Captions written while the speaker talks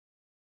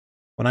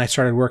when I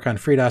started work on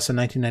FreeDOS in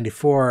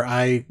 1994,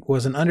 I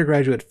was an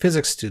undergraduate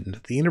physics student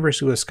at the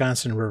University of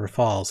Wisconsin in River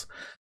Falls.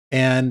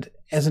 And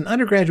as an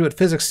undergraduate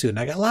physics student,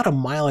 I got a lot of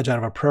mileage out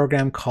of a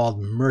program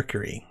called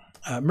Mercury.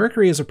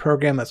 Mercury is a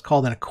program that's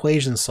called an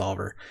equation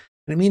solver.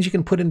 And it means you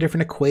can put in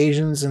different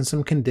equations and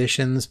some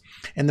conditions,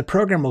 and the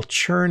program will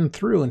churn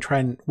through and try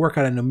and work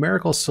out a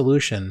numerical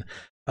solution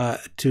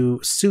to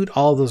suit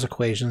all of those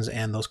equations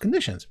and those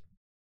conditions.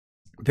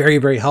 Very,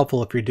 very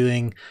helpful if you're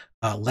doing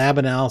lab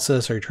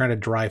analysis or you're trying to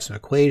derive some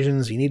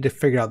equations. You need to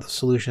figure out the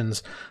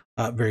solutions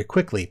very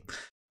quickly.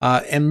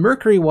 And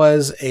Mercury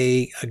was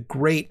a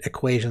great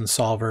equation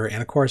solver,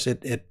 and of course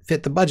it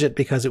fit the budget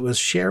because it was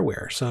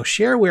shareware. So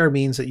shareware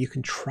means that you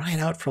can try it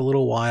out for a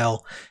little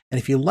while, and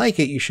if you like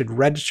it, you should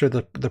register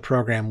the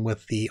program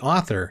with the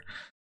author.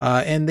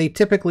 And they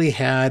typically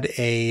had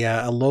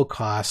a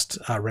low-cost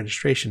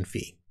registration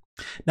fee.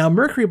 Now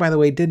Mercury, by the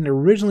way, didn't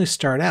originally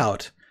start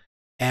out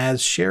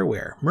as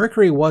shareware.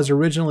 Mercury was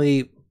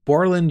originally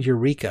Borland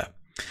Eureka.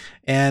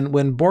 And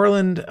when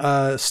Borland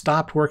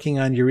stopped working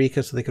on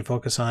Eureka so they could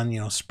focus on,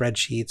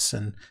 spreadsheets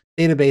and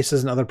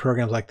databases and other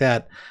programs like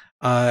that,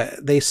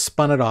 they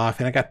spun it off,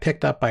 and it got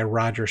picked up by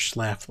Roger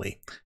Schlafly.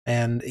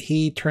 And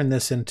he turned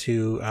this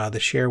into the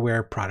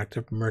shareware product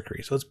of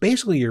Mercury. So it's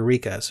basically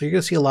Eureka. So you're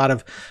going to see a lot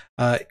of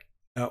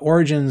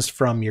origins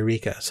from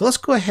Eureka. So let's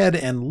go ahead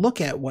and look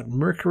at what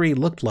Mercury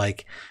looked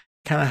like,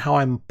 kind of how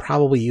I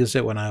probably used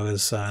it when I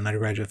was an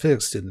undergraduate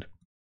physics student.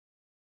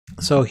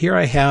 So here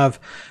I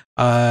have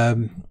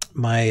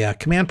my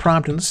command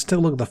prompt, and let's take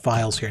a look at the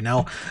files here.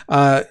 Now,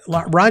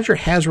 Roger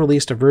has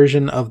released a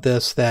version of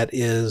this that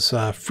is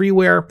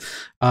freeware.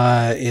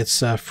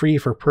 It's free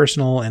for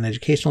personal and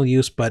educational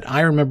use, but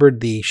I remembered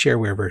the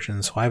shareware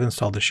version, so I've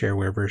installed the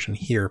shareware version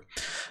here.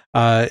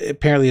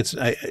 Apparently,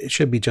 it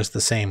should be just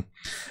the same.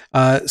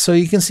 So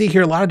you can see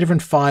here a lot of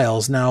different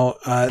files. Now,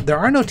 there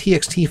are no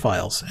TXT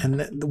files,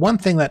 and the one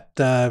thing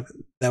that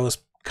was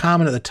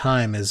common at the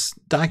time is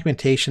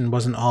documentation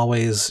wasn't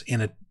always in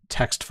a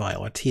text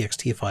file, a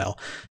TXT file.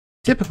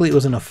 Typically it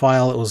was in a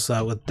file that was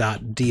with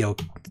 .doc,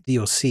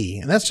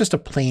 and that's just a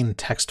plain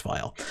text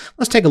file.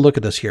 Let's take a look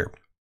at this here.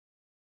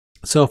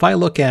 So if I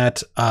look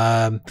at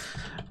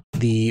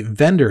the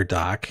vendor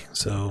doc,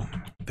 so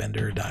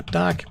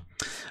vendor.doc,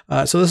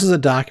 so this is a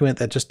document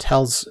that just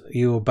tells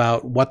you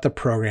about what the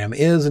program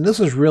is, and this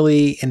was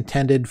really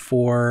intended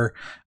for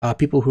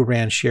people who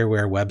ran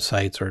shareware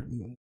websites, or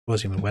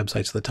wasn't even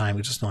websites at the time. It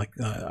was just like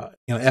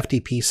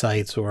FTP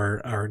sites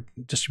or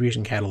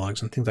distribution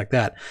catalogs and things like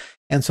that.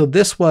 And so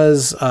this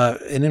was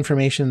an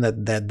information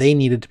that they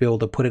needed to be able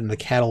to put it in the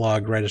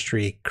catalog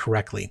registry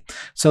correctly.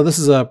 So this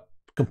is a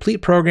complete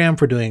program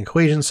for doing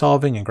equation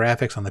solving and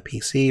graphics on the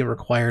PC. It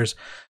requires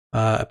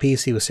a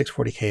PC with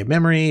 640K of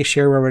memory.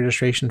 Shareware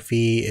registration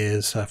fee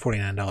is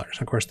 $49.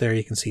 Of course, there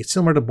you can see,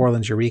 similar to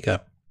Borland's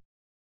Eureka.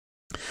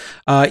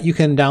 You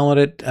can download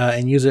it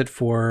and use it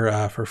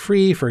for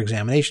free for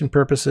examination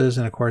purposes.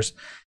 And of course,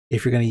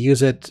 if you're going to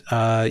use it,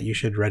 you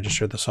should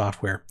register the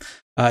software.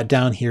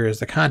 Down here is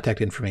the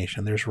contact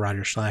information. There's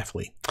Roger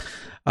Schlafly.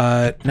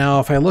 Now,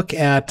 if I look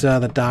at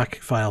the doc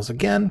files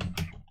again,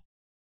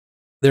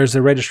 there's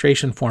a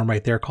registration form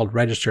right there called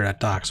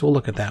register.doc. So we'll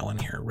look at that one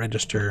here,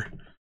 register.doc.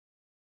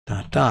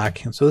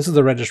 And so this is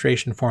the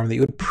registration form that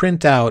you would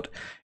print out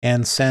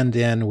and send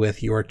in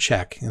with your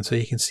check. And so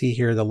you can see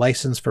here the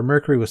license for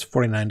Mercury was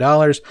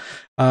 $49.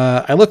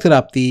 I looked it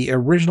up. The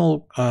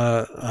original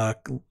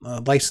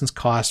license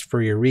cost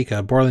for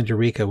Eureka, Borland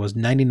Eureka, was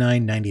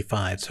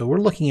 $99.95. So we're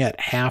looking at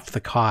half the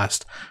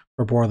cost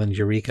for Borland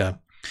Eureka.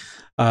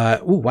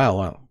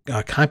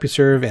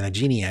 CompuServe and a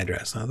Genie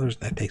address.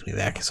 That takes me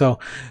back. So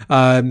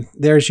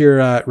there's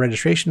your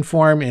registration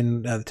form,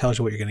 and it tells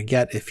you what you're going to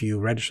get if you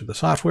register the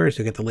software. So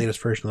you get the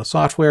latest version of the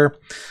software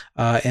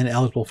and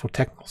eligible for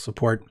technical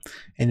support,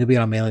 and you'll be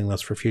on a mailing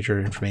list for future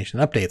information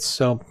updates.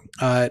 So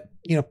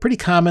pretty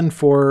common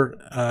for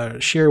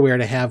shareware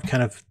to have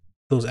kind of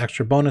those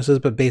extra bonuses,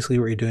 but basically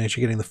what you're doing is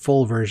you're getting the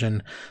full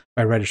version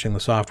by registering the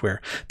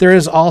software. There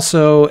is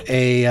also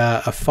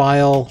a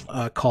file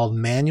called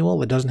manual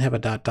that doesn't have a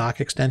 .doc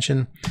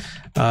extension,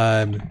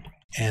 and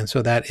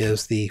so that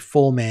is the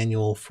full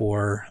manual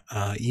for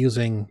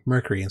using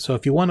Mercury. And so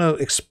if you want to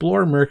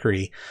explore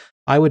Mercury,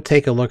 I would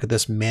take a look at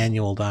this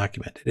manual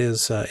document. It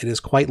is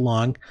quite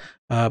long,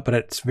 but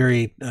it's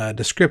very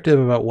descriptive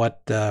about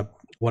what it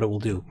will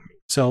do.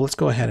 So let's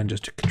go ahead and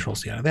just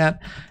Control-C out of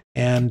that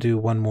and do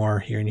one more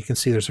here. And you can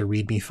see there's a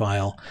Readme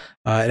file.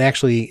 It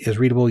actually is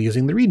readable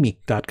using the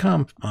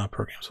readme.com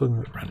program. So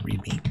we can run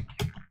Readme.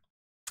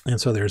 And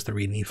so there's the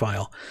Readme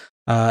file.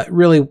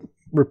 Really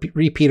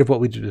repeat of what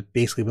we've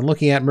basically been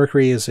looking at.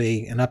 Mercury is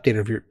an update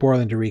of your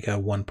Borland Eureka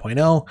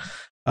 1.0.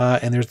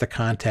 And there's the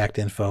contact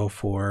info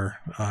for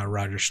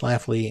Roger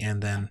Schlafly,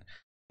 and then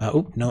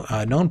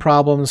known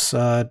problems,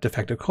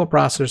 defective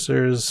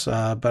coprocessors,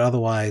 but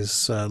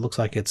otherwise looks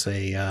like it's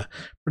a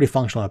pretty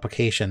functional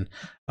application.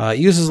 It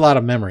uses a lot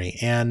of memory,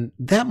 and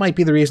that might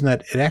be the reason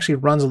that it actually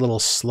runs a little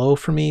slow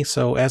for me.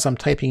 So as I'm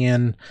typing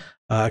in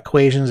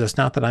equations. It's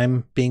not that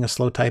I'm being a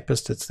slow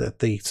typist, it's that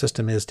the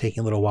system is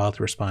taking a little while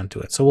to respond to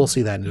it. So we'll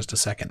see that in just a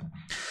second.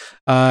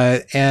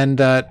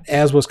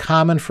 As was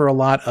common for a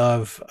lot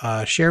of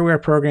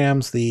shareware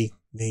programs, the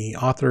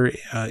author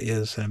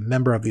is a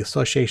member of the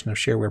Association of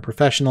Shareware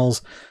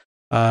Professionals,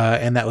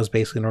 and that was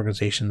basically an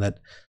organization that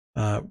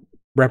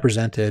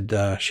represented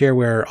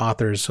shareware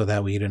authors so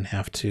that we didn't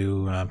have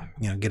to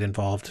get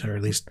involved, or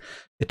at least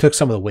it took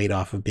some of the weight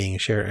off of being a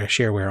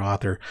shareware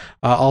author.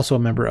 Also a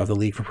member of the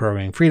League for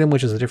Programming Freedom,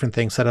 which is a different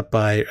thing set up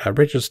by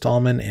Richard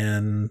Stallman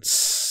and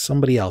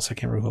somebody else, I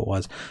can't remember who it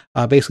was,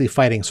 basically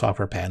fighting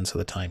software patents at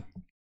the time.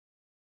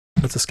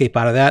 Let's escape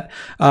out of that.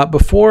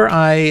 Before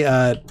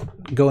I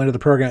go into the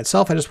program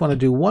itself, I just want to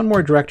do one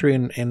more directory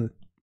and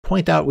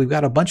point out we've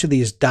got a bunch of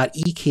these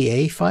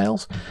 .eka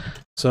files.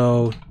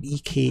 So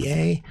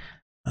eka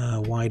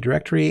y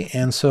directory,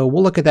 and so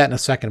we'll look at that in a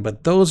second,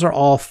 but those are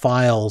all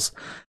files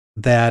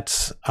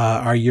that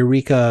are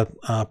Eureka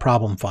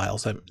problem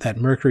files that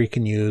Mercury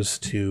can use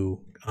to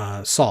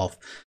solve.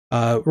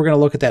 We're going to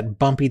look at that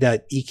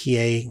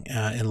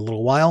bumpy.eka in a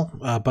little while,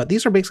 but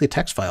these are basically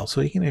text files,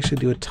 so you can actually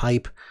do a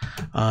type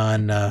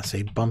on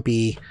say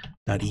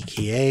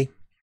bumpy.eka,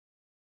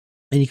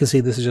 and you can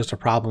see this is just a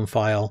problem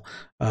file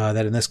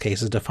that in this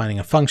case is defining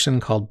a function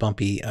called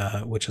bumpy,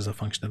 which is a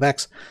function of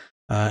x.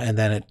 And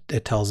then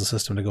it tells the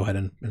system to go ahead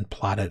and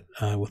plot it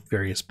with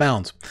various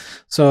bounds.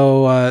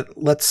 So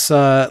let's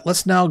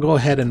now go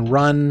ahead and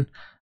run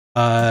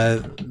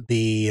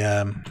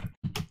the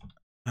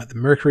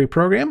Mercury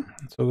program.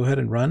 So go ahead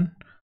and run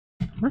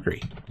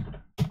Mercury.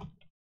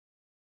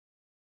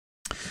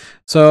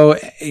 So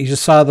you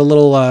just saw the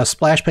little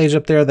splash page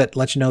up there that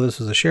lets you know this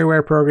is a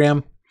shareware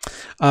program.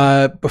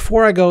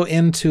 Before I go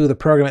into the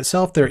program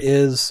itself, there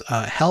is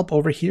help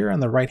over here on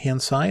the right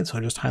hand side, so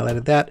I just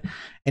highlighted that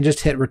and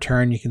just hit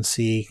return. You can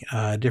see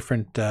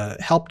different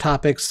help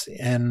topics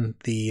in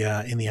the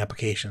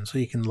application, so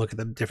you can look at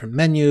the different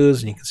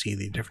menus and you can see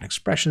the different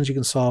expressions you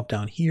can solve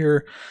down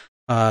here,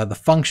 the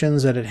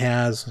functions that it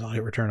has. So I'll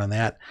hit return on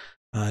that.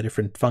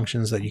 Different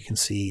functions that you can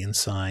see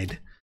inside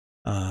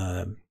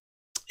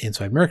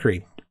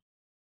Mercury.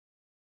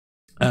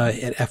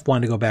 Hit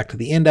F1 to go back to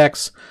the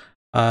index.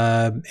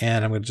 And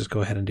I'm going to just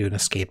go ahead and do an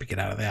escape to get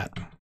out of that.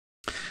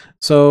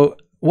 So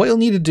what you'll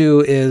need to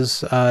do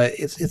is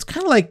it's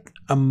kind of like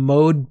a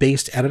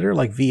mode-based editor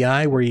like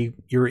VI, where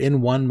you're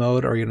in one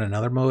mode or you're in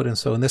another mode. And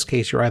so in this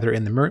case, you're either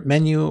in the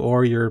menu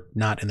or you're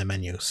not in the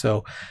menu.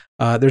 So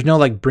there's no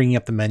like bringing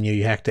up the menu.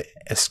 You have to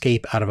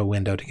escape out of a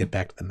window to get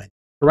back to the menu.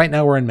 But right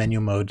now we're in menu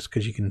mode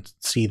because you can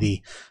see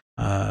the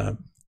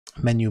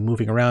menu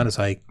moving around as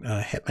I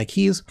hit my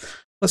keys.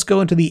 Let's go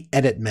into the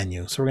edit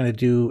menu. So we're going to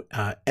do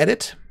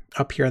edit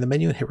up here on the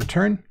menu and hit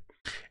return.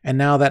 And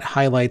now that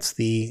highlights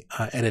the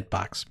edit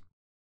box.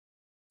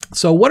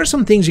 So what are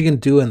some things you can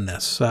do in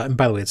this? And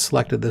by the way, it's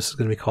selected. This is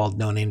going to be called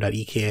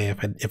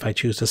noname.eka if I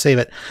choose to save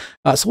it.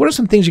 So what are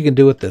some things you can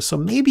do with this? So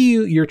maybe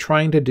you're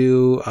trying to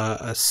do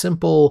a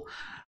simple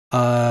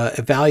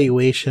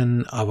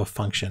evaluation of a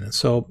function. And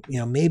so,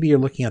 maybe you're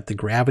looking at the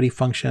gravity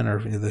function or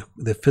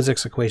the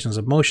physics equations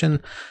of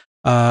motion,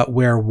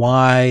 where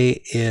y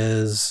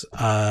is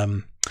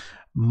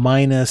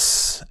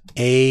minus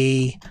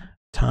a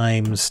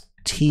times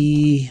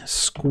t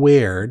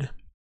squared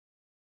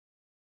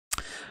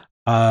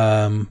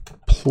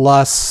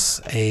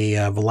plus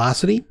a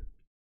velocity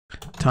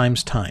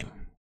times time.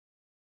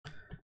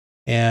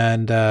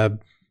 And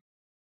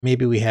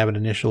maybe we have an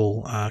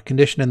initial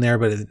condition in there,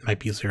 but it might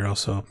be 0.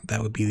 So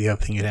that would be the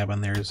other thing you'd have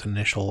on there is an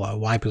initial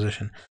y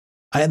position.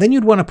 And then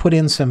you'd want to put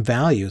in some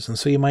values. And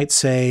so you might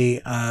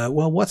say,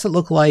 well, what's it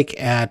look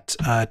like at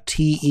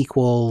t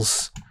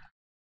equals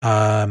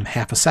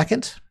half a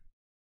second?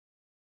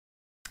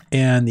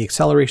 And the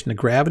acceleration of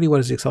gravity, what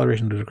is the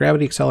acceleration due to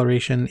gravity?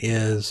 Acceleration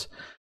is,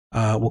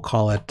 we'll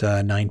call it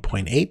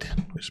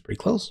 9.8, which is pretty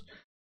close.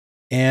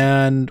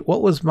 And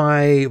what was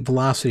my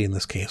velocity in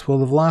this case? Well,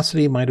 the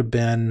velocity might have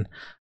been,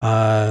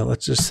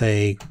 let's just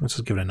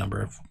give it a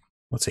number of,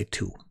 let's say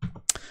 2.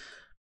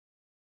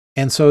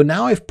 And so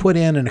now I've put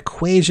in an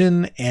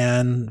equation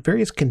and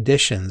various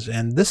conditions,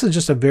 and this is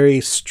just a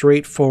very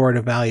straightforward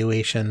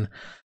evaluation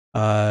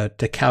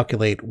to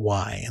calculate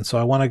y. And so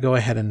I want to go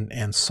ahead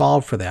and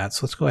solve for that.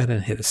 So let's go ahead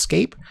and hit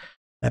escape.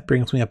 That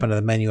brings me up into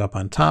the menu up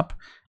on top,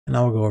 and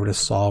now we'll go over to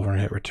solve and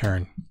hit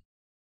return.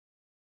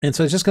 And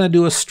so it's just going to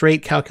do a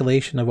straight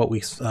calculation of what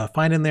we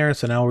find in there.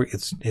 So now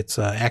it's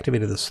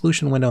activated the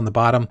solution window on the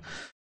bottom,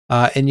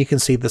 and you can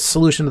see the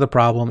solution to the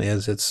problem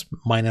is it's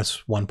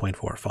minus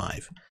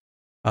 1.45.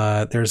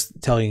 There's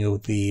telling you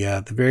the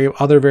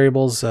other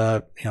variables.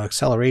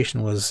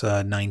 Acceleration was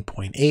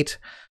 9.8.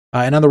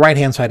 And on the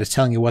right-hand side, it's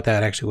telling you what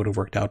that actually would have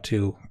worked out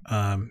to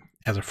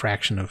as a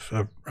fraction of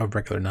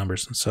regular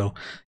numbers. And so,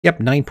 yep,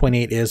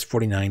 9.8 is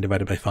 49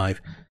 divided by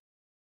 5.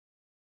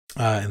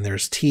 And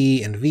there's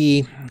t and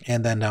v,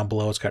 and then down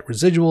below it's got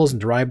residuals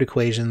and derived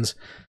equations.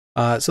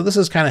 So this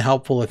is kind of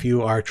helpful if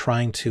you are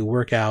trying to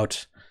work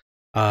out,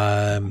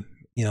 the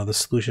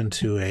solution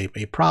to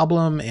a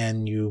problem,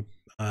 and you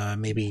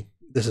maybe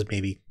this is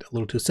maybe a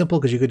little too simple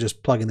because you could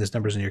just plug in these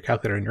numbers in your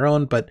calculator on your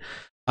own, but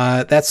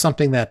that's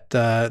something that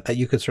that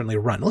you could certainly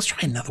run. Let's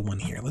try another one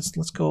here.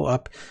 Let's go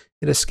up,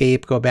 hit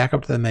escape, go back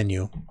up to the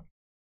menu.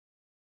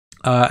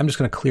 I'm just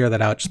going to clear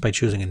that out just by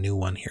choosing a new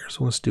one here.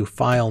 So let's do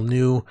File,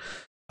 New,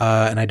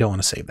 and I don't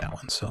want to save that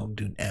one, so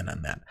do N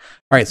on that.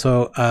 All right,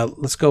 so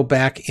let's go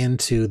back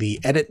into the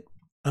Edit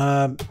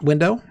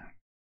window.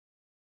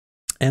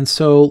 And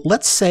so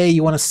let's say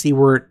you want to see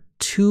where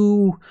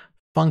two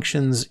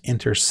functions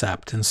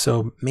intercept. And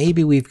so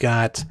maybe we've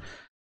got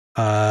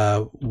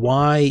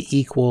y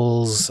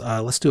equals,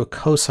 let's do a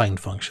cosine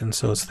function.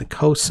 So it's the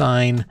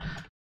cosine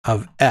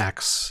of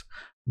x,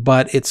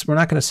 but we're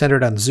not going to center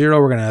it on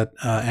 0. We're going to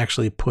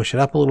actually push it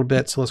up a little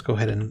bit. So let's go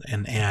ahead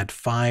and add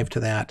 5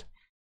 to that.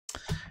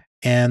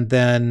 And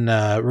then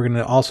we're going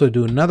to also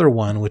do another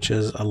one, which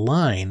is a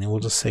line. And we'll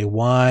just say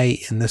y,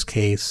 in this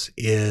case,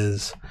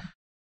 is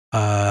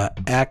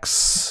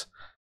x,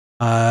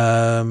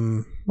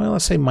 well,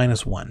 let's say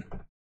 -1.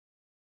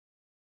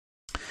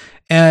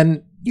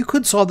 And you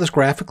could solve this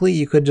graphically.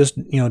 You could just,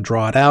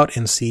 draw it out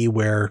and see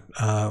where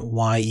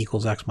y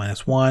equals x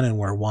 -1 and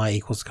where y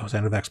equals the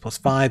cosine of x plus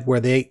 5, where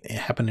they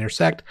happen to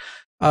intersect.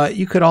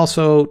 You could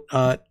also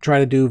try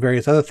to do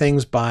various other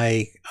things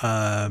by,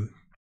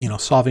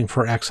 solving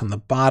for x on the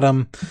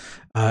bottom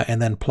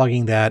and then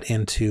plugging that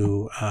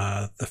into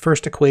the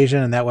first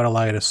equation, and that would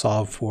allow you to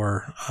solve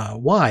for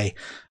y.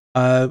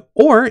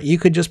 Or you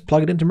could just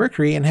plug it into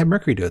Mercury and have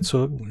Mercury do it.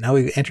 So now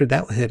we've entered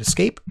that, we'll hit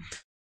escape,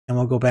 and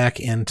we'll go back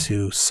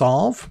into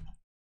solve.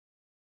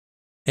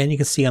 And you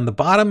can see on the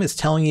bottom it's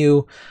telling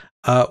you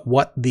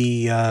what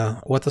the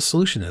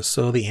solution is.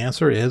 So the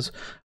answer is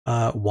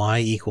y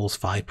equals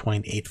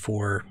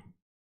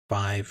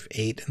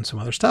 5.8458 and some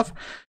other stuff.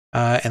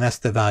 And that's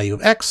the value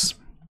of x.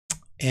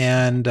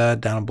 And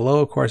down below,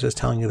 of course, it's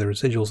telling you the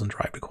residuals and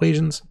derived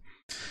equations.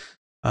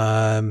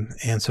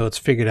 And so it's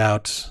figured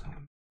out,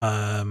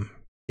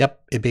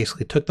 yep, it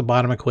basically took the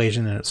bottom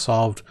equation and it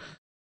solved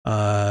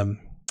for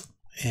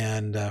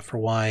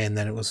y, and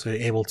then it was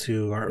able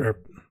to,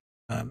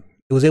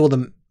 it was able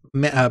to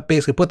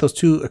basically put those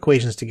two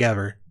equations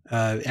together.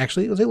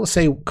 Actually, it was able to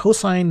say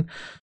cosine,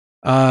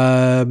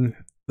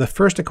 the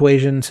first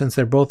equation, since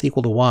they're both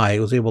equal to y, it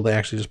was able to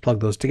actually just plug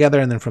those together,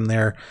 and then from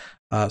there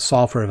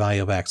solve for a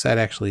value of x. That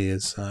actually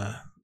is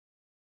a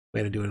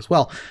way to do it as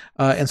well.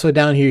 And so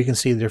down here you can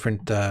see the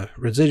different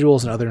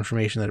residuals and other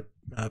information that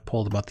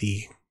pulled about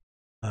the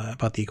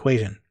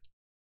equation.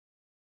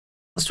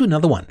 Let's do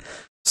another one.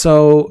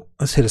 So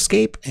let's hit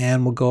escape,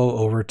 and we'll go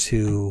over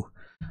to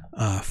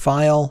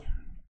File,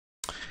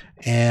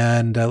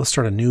 and let's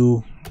start a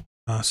new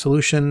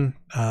solution.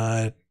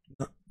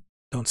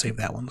 Don't save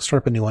that one. Let's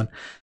start up a new one.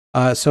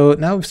 So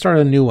now we've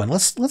started a new one.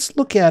 Let's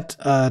look at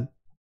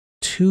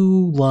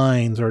two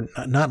lines, or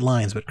not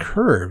lines, but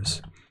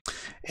curves.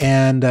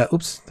 And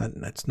oops,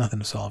 that's nothing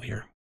to solve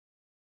here.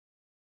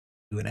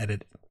 Do an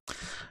edit.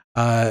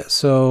 Over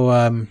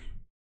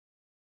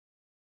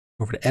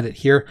to edit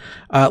here.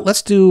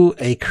 Let's do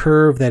a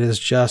curve that is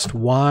just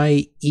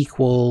y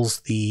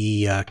equals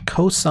the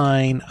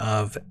cosine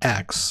of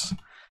x,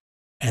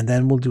 and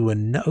then we'll do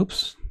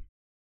oops,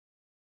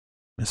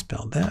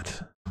 misspelled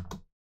that.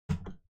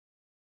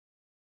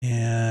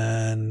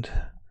 And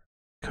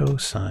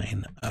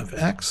cosine of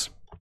x.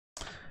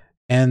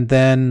 And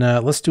then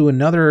let's do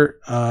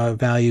another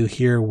value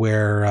here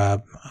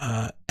where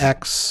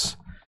x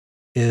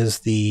is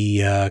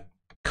the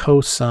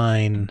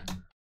cosine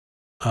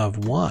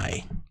of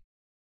y.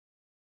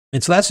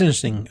 And so that's an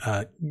interesting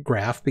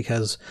graph,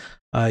 because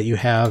you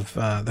have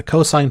the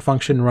cosine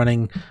function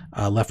running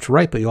left to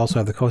right, but you also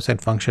have the cosine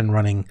function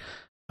running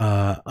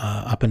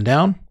up and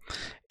down.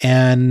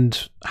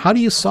 And how do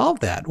you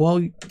solve that?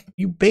 Well,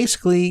 you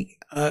basically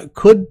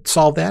could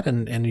solve that,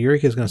 and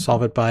Eureka is going to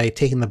solve it by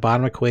taking the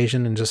bottom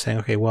equation and just saying,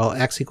 okay, well,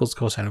 x equals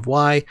cosine of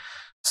y,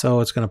 so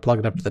it's going to plug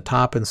it up to the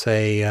top and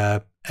say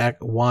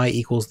y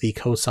equals the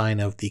cosine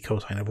of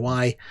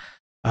y,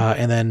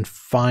 and then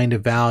find a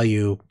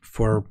value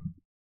for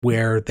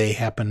where they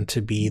happen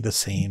to be the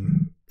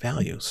same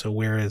value. So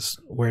where does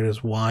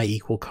y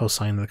equal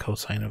cosine of the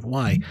cosine of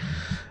y?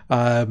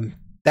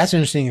 That's an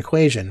interesting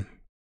equation.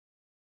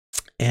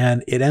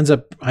 And it ends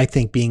up, I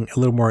think, being a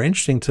little more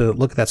interesting to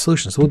look at that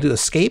solution. So we'll do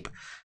escape,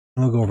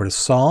 and we'll go over to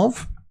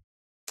solve,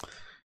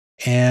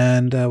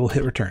 and we'll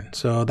hit return.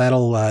 So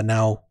that'll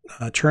now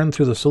churn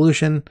through the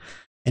solution,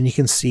 and you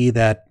can see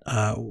that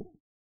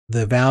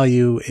the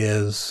value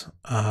is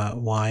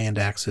y and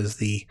x is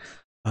the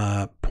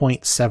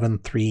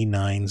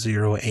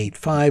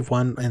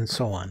 0.7390851, and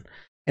so on.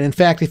 And in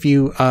fact, if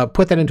you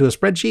put that into a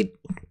spreadsheet,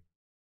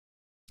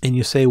 and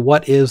you say,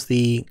 what is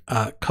the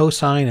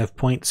cosine of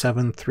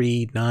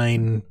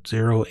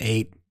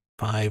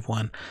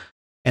 0.7390851,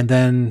 and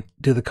then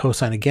do the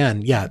cosine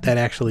again, yeah, that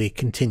actually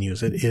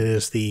continues. It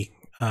is the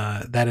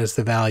that is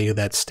the value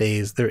that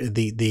stays.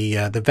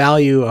 The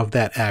value of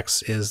that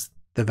x is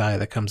the value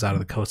that comes out of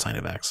the cosine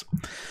of x.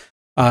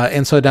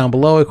 And so down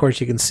below, of course,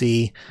 you can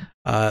see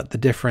the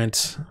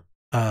different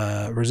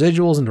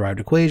residuals and derived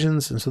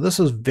equations. And so this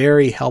is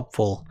very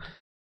helpful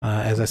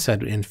as I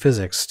said, in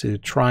physics, to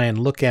try and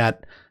look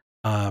at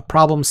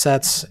problem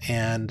sets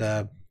and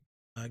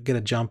get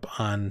a jump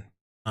on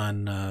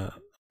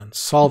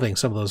solving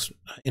some of those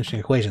interesting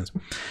equations.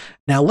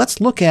 Now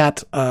let's look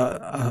at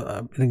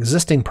an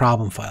existing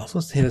problem file. So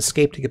let's hit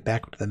escape to get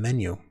back to the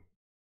menu.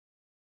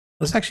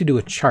 Let's actually do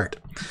a chart.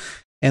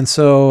 And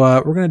so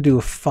we're going to do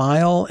a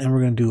file and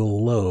we're going to do a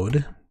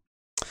load.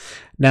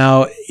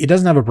 Now it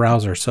doesn't have a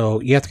browser,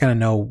 so you have to kind of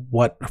know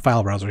what a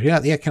file browser. You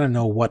have to kind of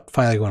know what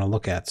file you want to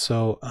look at.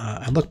 So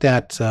I looked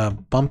at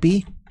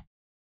Bumpy.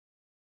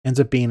 Ends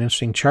up being an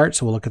interesting chart,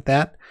 so we'll look at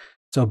that.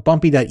 So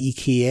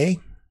bumpy.eka.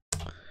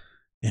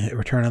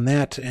 Return on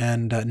that,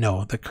 and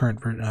no, the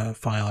current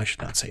file, I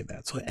should not save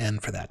that, so N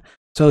for that.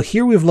 So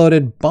here we've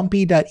loaded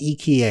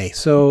bumpy.eka.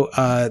 So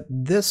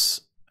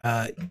this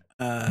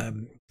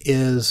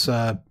is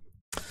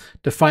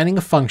defining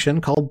a function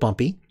called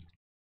bumpy,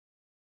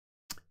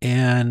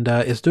 and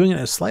it's doing it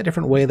in a slightly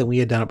different way than we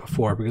had done it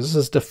before, because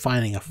this is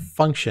defining a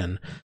function,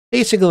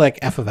 basically like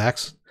f of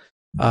x.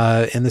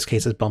 In this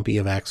case, it's bumpy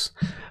of x.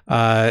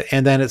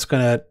 And then it's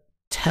going to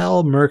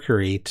tell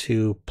Mercury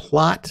to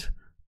plot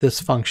this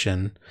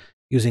function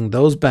using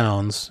those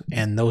bounds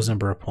and those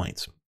number of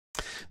points.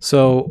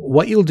 So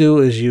what you'll do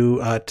is you,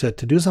 to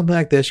do something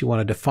like this, you want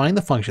to define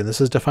the function.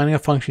 This is defining a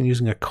function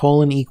using a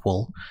colon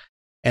equal.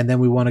 And then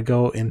we want to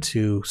go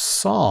into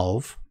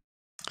solve.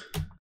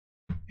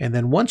 And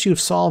then once you've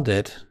solved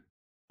it,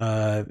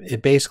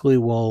 it basically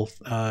will,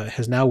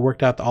 has now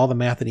worked out all the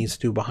math it needs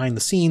to do behind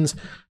the scenes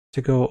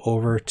to go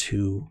over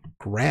to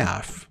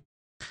graph.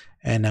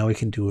 And now we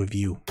can do a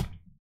view.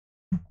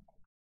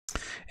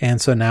 And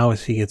so now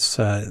as he gets,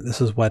 this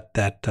is what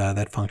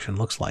that function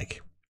looks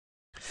like.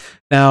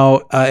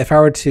 Now, if I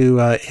were to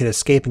hit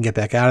escape and get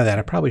back out of that,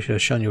 I probably should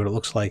have shown you what it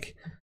looks like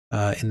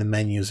in the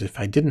menus if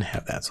I didn't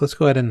have that. So let's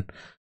go ahead and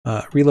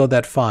reload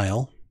that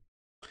file.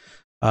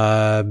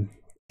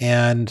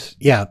 And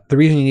yeah, the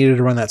reason you needed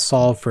to run that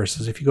solve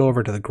first is if you go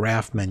over to the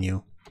graph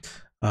menu,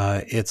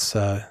 it's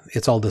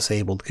all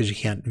disabled because you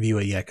can't view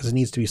it yet because it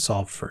needs to be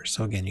solved first.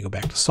 So again, you go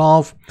back to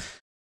solve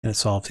and it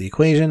solves the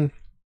equation.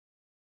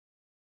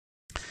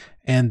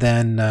 And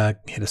then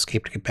hit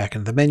escape to get back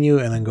into the menu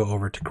and then go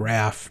over to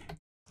graph.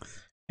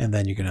 And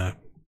then you're going to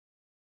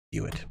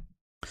view it.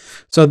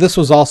 So this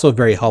was also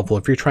very helpful.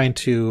 If you're trying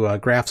to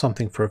graph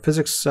something for a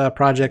physics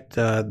project,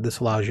 this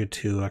allows you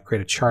to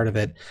create a chart of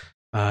it.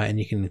 And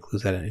you can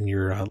include that in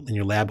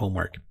your lab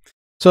homework.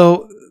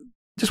 So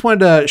just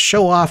wanted to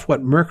show off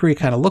what Mercury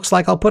kind of looks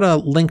like. I'll put a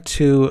link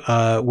to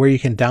where you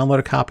can download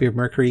a copy of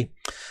Mercury.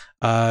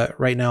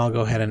 Right now, I'll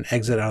go ahead and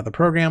exit out of the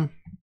program.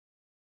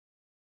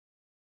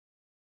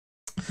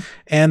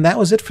 And that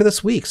was it for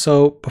this week.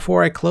 So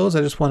before I close,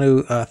 I just want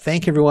to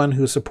thank everyone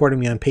who's supporting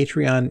me on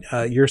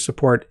Patreon. Your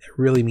support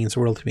really means the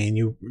world to me, and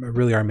you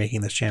really are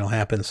making this channel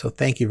happen. So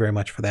thank you very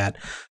much for that.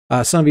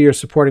 Some of you are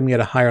supporting me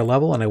at a higher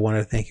level, and I wanted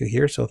to thank you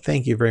here. So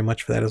thank you very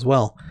much for that as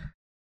well.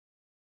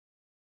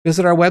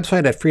 Visit our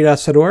website at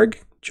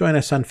freedos.org. Join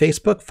us on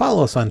Facebook,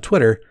 follow us on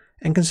Twitter,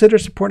 and consider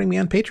supporting me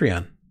on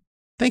Patreon.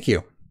 Thank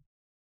you.